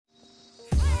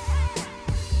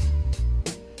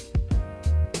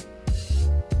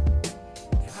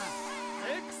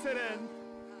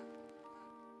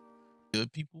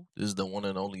good, people? This is the one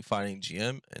and only Fighting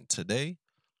GM, and today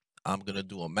I'm gonna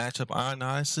do a matchup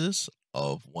analysis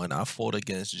of when I fought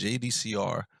against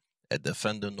JDCR at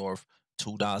Defender North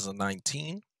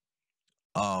 2019.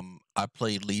 I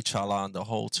played Lee Chalan the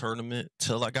whole tournament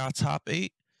till I got top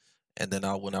 8, and then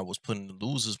when I was putting the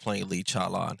losers playing Lee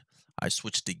Chalan, I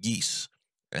switched to Geese,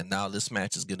 and now this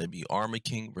match is gonna be Armor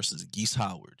King versus Geese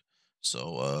Howard.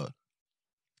 So, a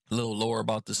little lower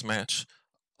about this match.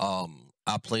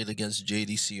 I played against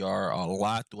JDCR a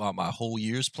lot throughout my whole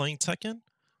years playing Tekken,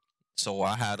 so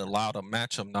I had a lot of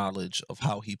matchup knowledge of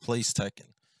how he plays Tekken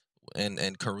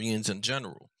and Koreans in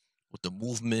general with the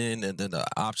movement and then the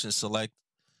option select,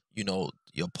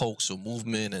 your pokes or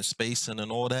movement and spacing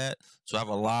and all that. So I have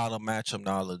a lot of matchup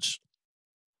knowledge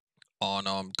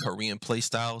on Korean play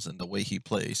styles and the way he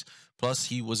plays. Plus,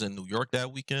 he was in New York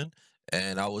that weekend,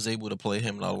 and I was able to play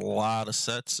him in a lot of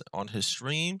sets on his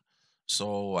stream.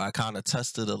 So I kind of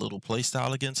tested a little play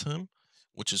style against him,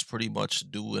 which is pretty much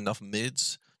do enough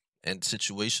mids and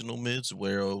situational mids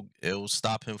where it'll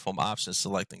stop him from option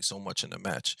selecting so much in the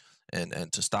match,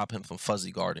 and to stop him from fuzzy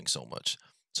guarding so much.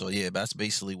 So yeah, that's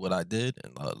basically what I did,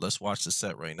 and let's watch the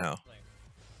set right now.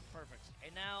 Perfect.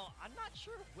 And now, I'm not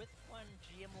sure which one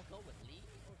GM will go with, Lee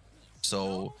or Geese.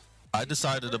 So I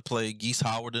decided to play Geese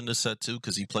Howard in the set too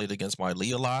because he played against my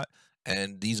Lee a lot,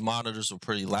 and these monitors were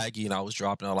pretty laggy, and I was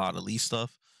dropping a lot of Lee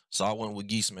stuff. So I went with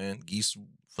Geese, man. Geese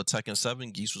for Tekken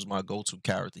 7. Geese was my go-to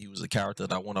character. He was a character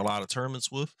that I won a lot of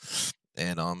tournaments with,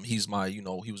 and he's my,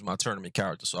 he was my tournament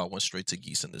character. So I went straight to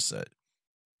Geese in this set.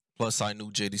 Plus, I knew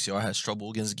JDCR has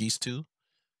trouble against Geese too.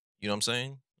 You know what I'm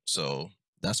saying? So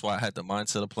that's why I had the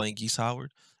mindset of playing Geese Howard.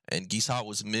 And Geese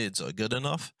Howard's mids are good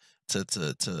enough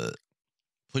to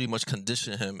pretty much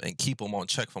condition him and keep him on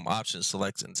check from option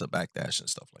selects into backdash and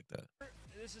stuff like that.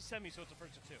 This is semi, so it's a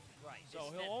first of 2. Right. So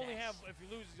he'll only have, if he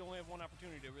loses, he'll only have one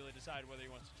opportunity to really decide whether he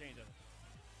wants to change it.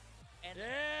 And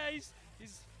yeah, he's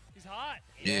hot.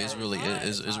 Yeah, it's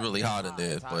really hot in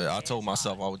there. But I told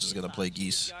myself I was just gonna play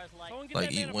Geese.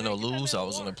 Like win or lose, I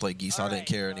was gonna play Geese. I didn't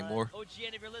care anymore.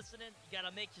 OGN, if you're listening, you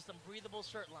gotta make you some breathable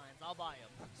shirt lines. I'll buy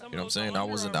them. You know what I'm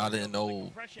saying? I didn't know. You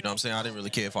know what I'm saying? I didn't really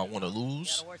care if I won or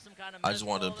lose. I just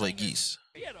wanted to play Geese.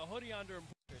 He had a hoodie under him.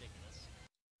 Ridiculous.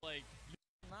 Like,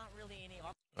 not really any.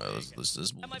 All right,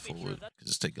 let's move it forward because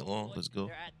it's taking long. Let's go.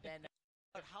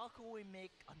 But how can we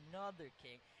make another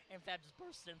king? In fact, just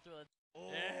burst in through it. Oh,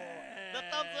 yeah. the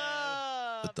thumbs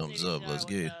up. The thumbs up. Let's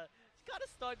get it. Got a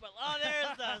stuck, but oh,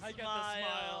 there's the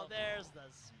smile. There's the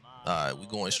smile. All right, we're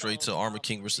going straight to Armor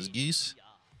King versus Geese.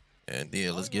 And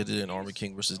yeah, let's get it in Armor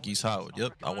King versus Geese Howard.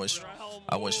 Yep,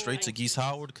 I went straight to Geese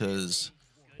Howard because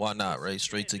why not, right?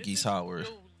 Straight to Geese Howard.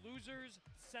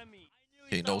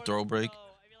 Okay, no throw break.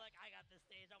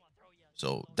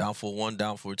 So down for 1,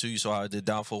 down for 2. You saw how I did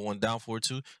down for 1, down for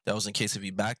 2. That was in case if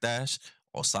he backdash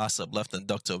or side step left and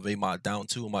duck to evade my down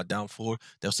 2 or my down 4.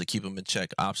 That was to keep him in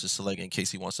check. Option select in case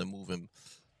he wants to move him.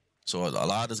 So a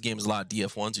lot of this game is a lot of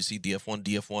DF1s. You see DF1,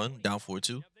 DF1, down 4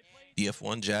 2.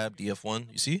 DF1, jab,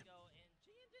 DF1. You see?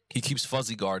 He keeps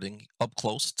fuzzy guarding up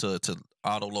close to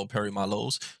auto low parry my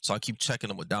lows. So I keep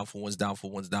checking him with down for 1s, down for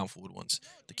 1s, down for 1s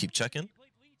to keep checking.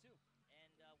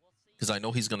 Because I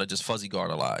know he's going to just fuzzy guard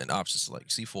a lot in options like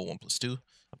C4 1 + 2. I'm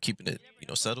keeping it,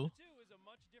 settled.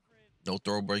 No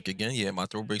throw break again. Yeah, my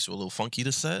throw breaks were a little funky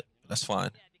to set. That's fine.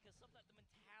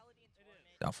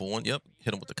 Down for 1. Yep.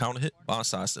 Hit him with the counter hit. Bond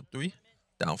side step 3.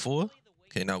 Down 4.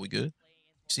 Okay, now we good.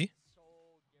 See?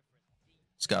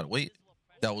 Just got to wait.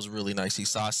 That was really nice. He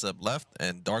side step left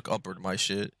and dark uppered my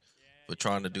shit. But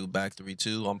trying to do back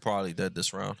 3-2. I'm probably dead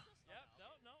this round.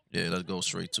 Yeah, let's go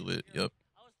straight to it. Yep.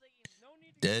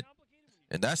 Dead.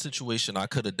 In that situation, I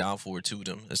could have down 4-2'd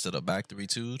him instead of back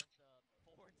 3-2'd.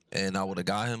 And I would have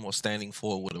got him, or standing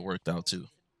 4 would have worked out too.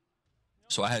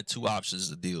 So I had 2 options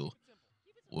to deal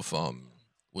with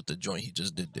the joint he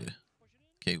just did there.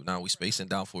 Okay, now we spacing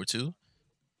down 4-2.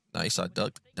 Nice, I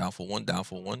ducked. Down for 1, down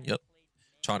for 1. Yep.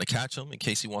 Trying to catch him in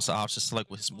case he wants to option select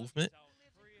with his movement.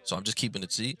 So I'm just keeping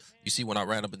it. See, you see when I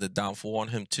ran up in the down 4 on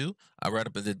him too, I ran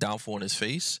up in the down 4 in his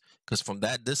face because from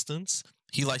that distance,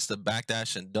 he likes to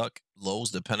backdash and duck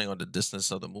lows depending on the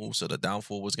distance of the move. So the down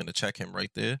 4 was going to check him right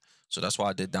there. So that's why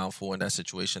I did down 4 in that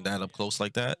situation, that up close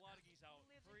like that.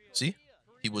 See?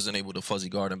 He wasn't able to fuzzy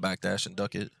guard and backdash and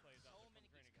duck it.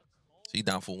 See,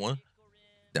 down for 1.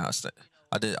 Down step.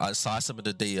 I side step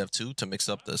the day F2 to mix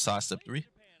up the side step 3.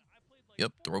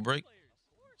 Yep, throw break.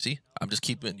 See? I'm just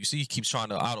keeping, you see, he keeps trying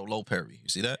to auto low parry. You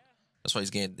see that? That's why he's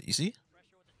getting, you see?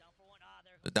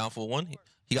 The down for 1.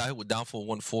 He got hit with down for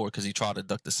 1-4 because he tried to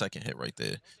duck the second hit right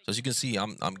there. So as you can see,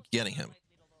 I'm getting him.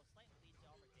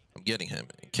 I'm getting him.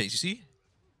 In case you see,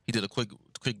 he did a quick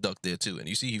quick duck there too. And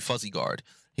you see he fuzzy guard.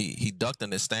 He ducked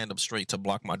and then stand up straight to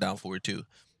block my down forward too.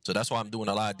 So that's why I'm doing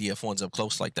a lot of DF1s up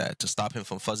close like that, to stop him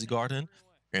from fuzzy guarding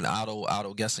and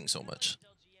auto guessing so much.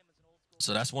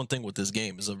 So that's one thing with this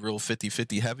game. It's a real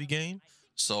 50-50 heavy game.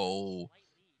 So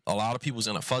a lot of people's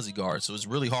in a fuzzy guard. So it's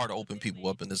really hard to open people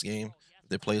up in this game if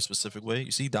they play a specific way.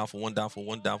 You see, down for one, down for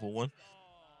one, down for one.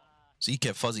 So he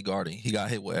kept fuzzy guarding. He got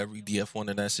hit with every DF1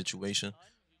 in that situation.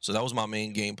 So that was my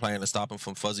main game plan, to stop him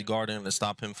from fuzzy guarding and to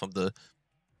stop him from the,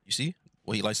 you see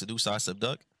what he likes to do, sidestep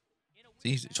duck.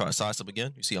 See, he try to sidestep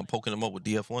again. You see I'm poking him up with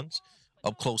DF1s.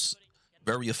 Up close,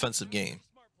 very offensive game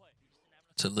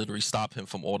to literally stop him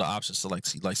from all the options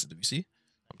selects he likes to do. You see?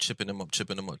 I'm chipping him up,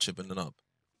 chipping him up, chipping him up.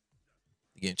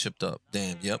 He getting chipped up.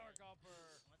 Damn, yep.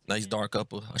 Nice dark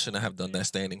upper. I shouldn't have done that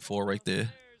standing 4 right there.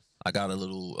 I got a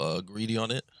little greedy on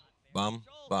it. Bomb,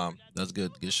 bomb. That's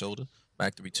good. Good shoulder.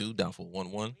 Back 3-2. Down for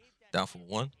 1-1. Down for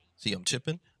 1. See, I'm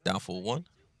chipping. Down for 1.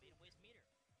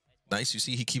 Nice. You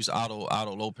see, he keeps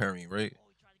auto low parrying, right?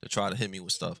 To try to hit me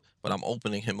with stuff. But I'm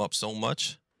opening him up so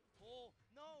much.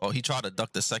 Oh, he tried to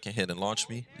duck the second hit and launch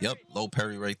me. Yep, low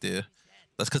parry right there.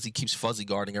 That's because he keeps fuzzy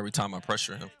guarding every time I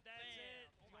pressure him.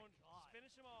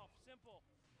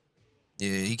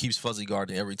 Yeah, he keeps fuzzy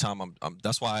guarding every time I'm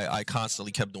that's why I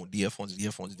constantly kept doing DF1s,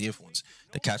 DF1s, DF1s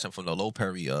to catch him from the low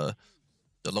parry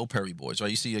boys. Right,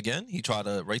 you see again, he tried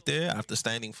to, right there, after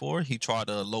standing 4, he tried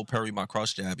to low parry my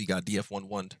cross jab. He got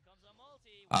DF1-1'd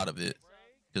out of it.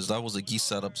 Because that was a geese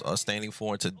setup, standing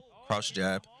 4 into crouch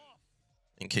jab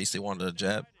in case they wanted a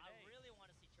jab.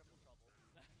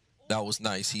 That was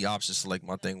nice. He option select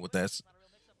my thing with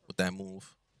that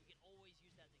move.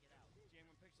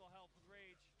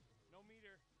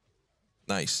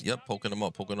 Nice. Yep, poking him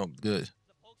up, poking him up. Good.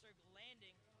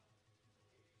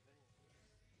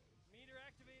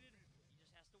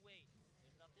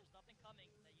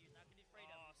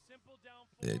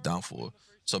 Yeah, down 4.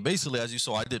 So basically, as you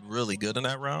saw, I did really good in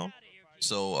that round.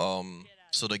 So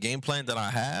so the game plan that I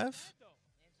have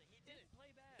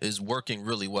is working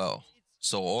really well.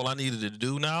 So all I needed to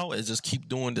do now is just keep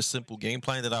doing the simple game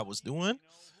plan that I was doing,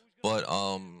 but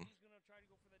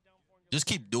just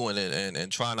keep doing it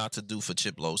and try not to do for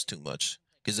chip lows too much,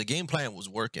 because the game plan was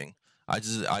working. I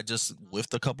just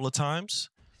whiffed a couple of times,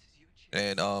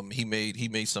 and he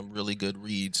made some really good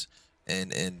reads in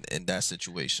that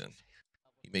situation.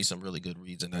 He made some really good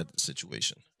reads in that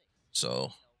situation.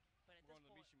 So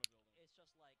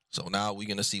now we're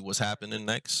gonna see what's happening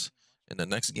next in the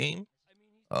next game.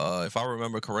 If I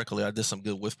remember correctly, I did some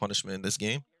good whiff punishment in this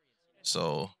game.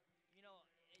 So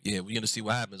yeah, we're gonna see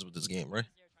what happens with this game, right?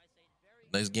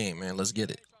 Next game, man. Let's get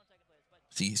it.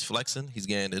 See, he's flexing. He's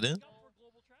getting it in.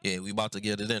 Yeah, we about to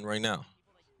get it in right now.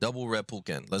 Double red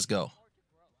puken. Let's go.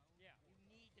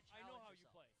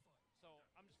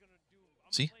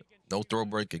 See? No throw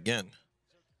break again.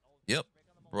 Yep.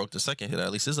 Broke the second hit.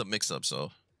 At least it's a mix-up,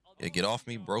 so yeah, get off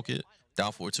me. Broke it.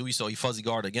 Down 4-2. You saw he fuzzy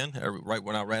guard again right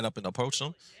when I ran up and approached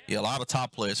him. Yeah, a lot of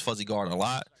top players fuzzy guard a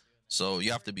lot. So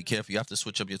you have to be careful. You have to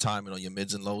switch up your timing on your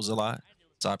mids and lows a lot.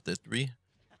 Top there 3.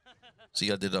 See,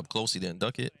 I did it up close. He didn't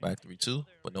duck it. Back 3-2,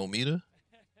 but no meter.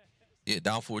 Yeah,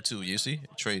 down 4-2. You see?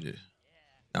 Traded.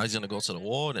 Now he's going to go to the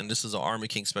wall, and this is an Army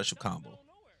King special combo.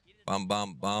 Bomb,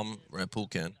 bomb, bomb, red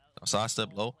puken. Side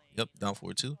step low. Yep, down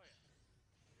 4-2.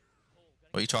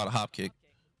 Oh, he tried a hop kick.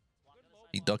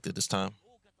 He ducked it this time.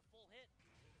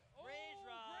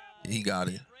 He got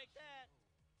it.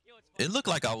 It looked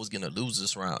like I was going to lose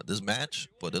this match,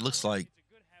 but it looks like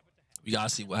we got to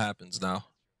see what happens now.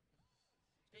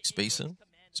 Spacing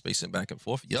back and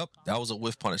forth. Yep, that was a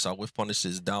whiff punish. I whiff punished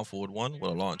his down forward 1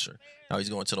 with a launcher. Now he's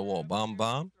going to the wall. Bomb,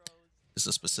 bomb. It's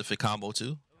a specific combo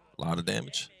too. A lot of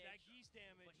damage.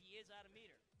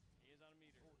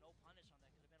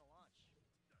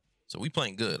 So we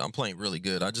playing good. I'm playing really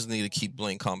good. I just need to keep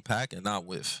playing compact and not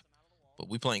whiff. But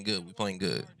we playing good. We playing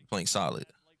good. We playing solid.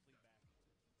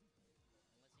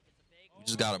 We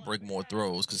just got to break more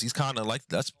throws, because he's kind of like,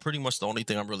 that's pretty much the only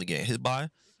thing I'm really getting hit by.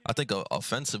 I think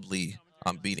offensively,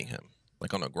 I'm beating him.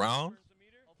 Like on the ground,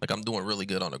 like I'm doing really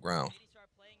good on the ground.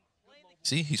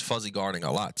 See, he's fuzzy guarding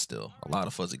a lot still. A lot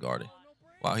of fuzzy guarding.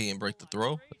 Wow, he didn't break the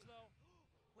throw.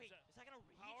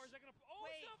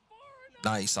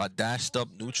 Nice. I dashed up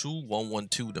neutral,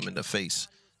 1-1-2 them in the face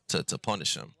to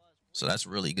punish him. So that's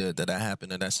really good that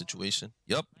happened in that situation.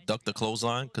 Yep, duck the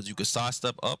clothesline, because you could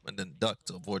sidestep up and then duck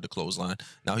to avoid the clothesline.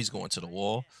 Now he's going to the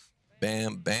wall.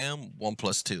 Bam, bam,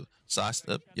 1+2.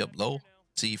 Sidestep, yep, low.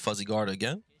 See, fuzzy guard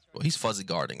again. Well, he's fuzzy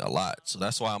guarding a lot. So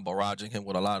that's why I'm barraging him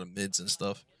with a lot of mids and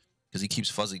stuff, because he keeps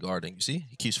fuzzy guarding. You see?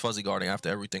 He keeps fuzzy guarding after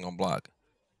everything on block.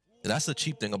 And that's the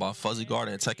cheap thing about fuzzy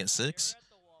guarding in Tekken 6.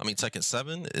 I mean Tekken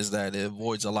 7, is that it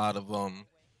avoids a lot of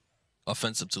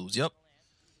offensive tools. Yep.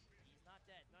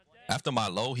 After my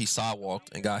low, he sidewalked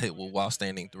and got hit with while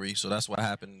standing 3. So that's what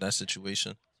happened in that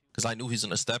situation. Because I knew he's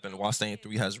gonna step, and while standing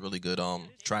 3 has really good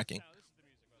tracking.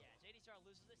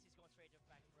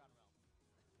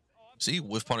 See,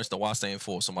 whiff punish the while staying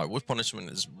 4. So my whiff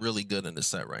punishment is really good in this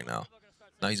set right now.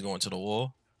 Now he's going to the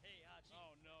wall.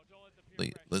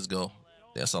 Let's go.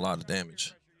 That's a lot of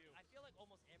damage.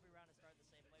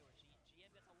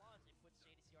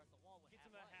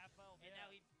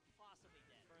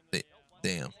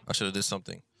 Damn, I should have did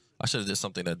something. I should have did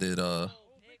something that did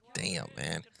damn,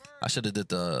 man. I should have did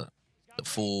the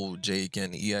full Jake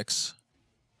and EX.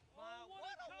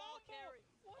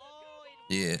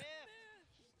 Yeah.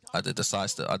 I did the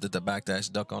side step. I did the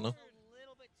backdash duck on him.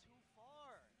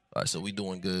 All right, so we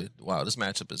doing good. Wow, this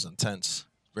matchup is intense.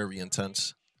 Very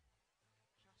intense.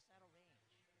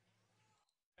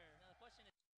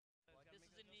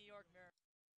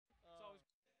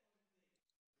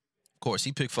 Of course,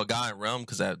 he picked Forgotten Realm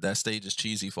because that stage is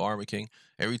cheesy for Armor King.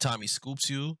 Every time he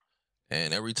scoops you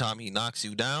and every time he knocks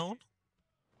you down,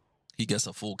 he gets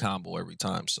a full combo every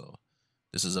time. So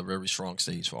this is a very strong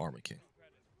stage for Armor King.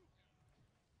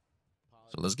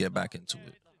 So let's get back into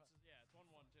it.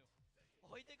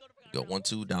 Go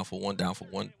 1-2, down for 1, down for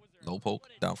 1, low poke,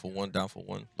 down for 1, down for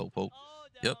 1, low poke.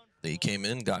 Yep, then he came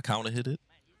in, got counter hit it.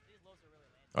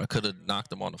 I could have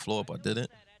knocked him on the floor, but I didn't.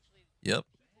 Yep,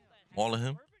 mauling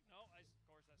him.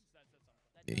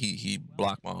 Yeah, he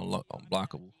blocked my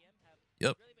unblockable.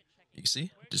 Yep, you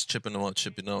see, just chipping him up,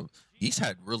 chipping up. He's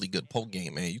had really good poke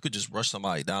game, man. You could just rush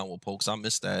somebody down with pokes. I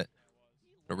missed that.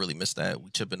 I really missed that. We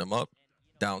chipping him up,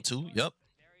 down 2. Yep.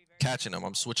 Catching him.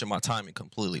 I'm switching my timing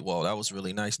completely. Whoa, that was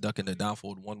really nice. Ducking the down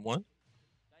forward 1-1.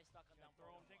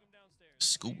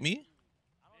 Scoop me.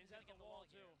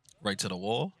 Right to the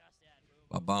wall.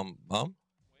 Bum, bum.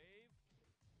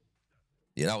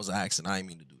 Yeah, that was an accident. I didn't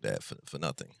mean to do that for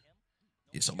nothing.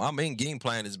 Yeah, so my main game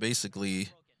plan is basically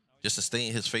just to stay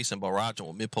in his face and barrage him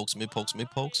with mid pokes, mid pokes,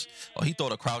 mid pokes. Oh, he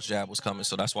thought a crouch jab was coming,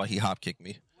 so that's why he hop kicked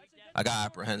me. I got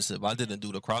apprehensive. I didn't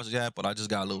do the crouch jab, but I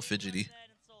just got a little fidgety.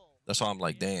 That's why I'm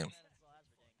like, damn.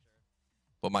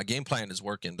 But my game plan is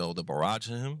working, though. The barrage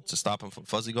in him to stop him from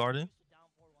fuzzy guarding.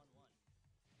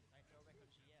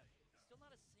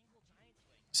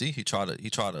 See, he tried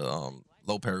to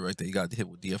low parry right there. He got hit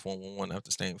with DF111 after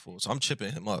staying full. So I'm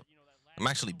chipping him up. I'm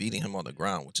actually beating him on the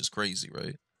ground, which is crazy,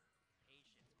 right?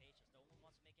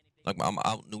 Like I'm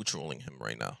out neutraling him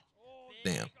right now.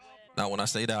 Damn. Now when I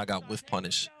say that, I got whiff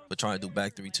punish for trying to do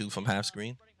back 3-2 from half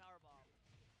screen.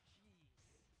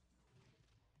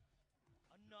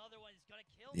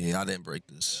 Yeah, I didn't break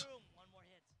this.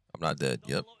 I'm not dead.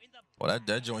 Yep. Well,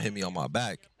 that joint hit me on my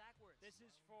back. This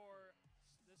is for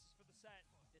the set.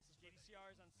 This is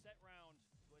JDCR's on set round.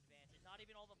 Not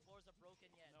even all the floors are broken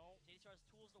yet. No. JDCR's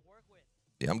tools to work with.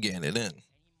 Yeah, I'm getting it in.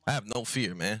 I have no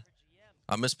fear, man.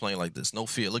 I miss playing like this. No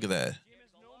fear. Look at that.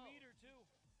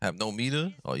 I have no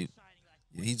meter. Oh,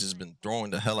 he's just been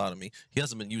throwing the hell out of me. He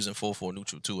hasn't been using 4-4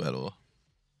 neutral 2 at all.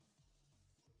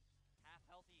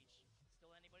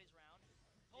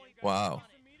 Wow.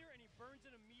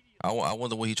 I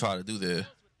wonder what he tried to do there.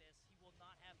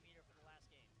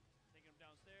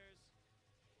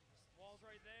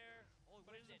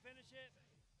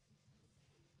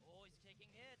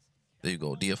 There you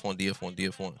go. DF1, DF1,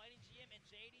 DF1.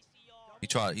 He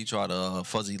tried a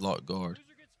fuzzy lock guard.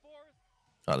 All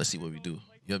right, let's see what we do.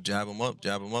 Yep, jab him up,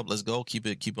 jab him up. Let's go. Keep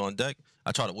it on deck.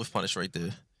 I tried a whiff punish right there.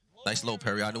 Nice low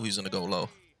parry. I knew he was gonna go low.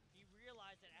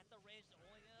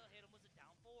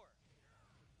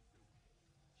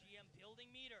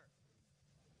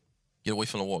 Get away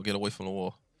from the wall. Get away from the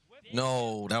wall.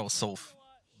 No, that was so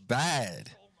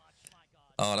bad.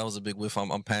 Oh, that was a big whiff.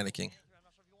 I'm panicking.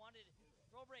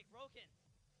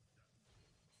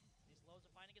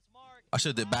 I should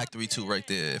have did back 3-2 right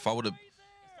there. If I would have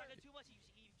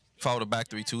back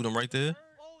 3-2'd him right there.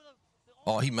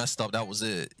 Oh, he messed up. That was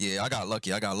it. Yeah, I got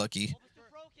lucky. I got lucky.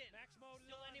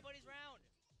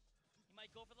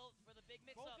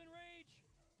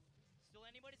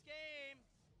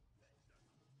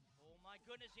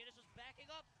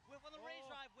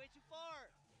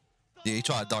 Yeah, he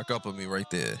tried to dark up on me right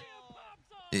there.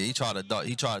 Yeah, he tried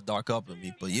to dark up on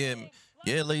me. But yeah,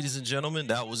 ladies and gentlemen,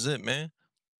 that was it, man.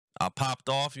 I popped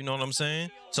off, you know what I'm saying?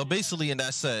 So basically in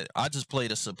that set, I just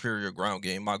played a superior ground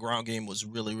game. My ground game was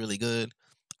really, really good.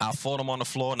 I fought him on the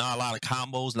floor, not a lot of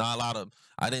combos,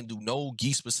 I didn't do no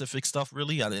gi specific stuff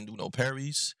really. I didn't do no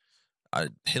parries. I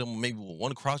hit him maybe with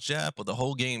one cross jab, but the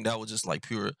whole game, that was just like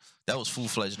pure, that was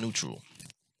full-fledged neutral.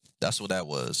 That's what that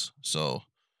was. So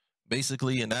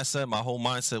basically in that set, my whole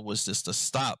mindset was just to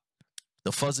stop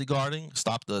the fuzzy guarding,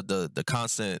 stop the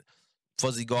constant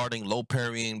fuzzy guarding, low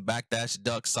parrying, backdash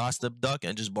duck, side step duck,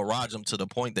 and just barrage him to the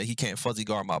point that he can't fuzzy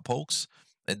guard my pokes.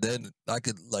 And then I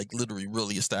could like literally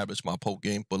really establish my poke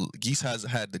game. But Geese has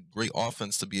had the great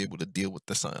offense to be able to deal with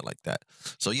something like that.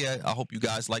 So yeah, I hope you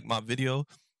guys like my video.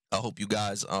 I hope you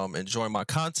guys enjoy my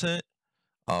content.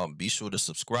 Be sure to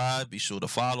subscribe, be sure to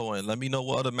follow, and let me know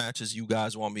what other matches you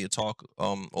guys want me to talk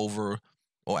over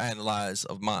or analyze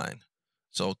of mine.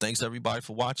 So thanks everybody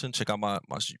for watching. Check out my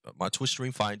Twitch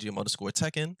stream,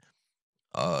 fightinggm_Tekken.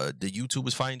 The YouTube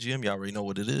is fightinggm. Y'all already know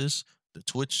what it is. The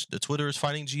Twitter is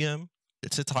fightinggm. The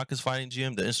TikTok is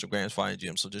fightinggm. The Instagram is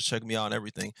fightinggm. So just check me out on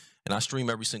everything. And I stream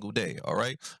every single day. All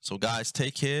right. So guys,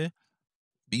 take care,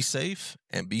 be safe,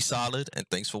 and be solid. And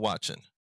thanks for watching.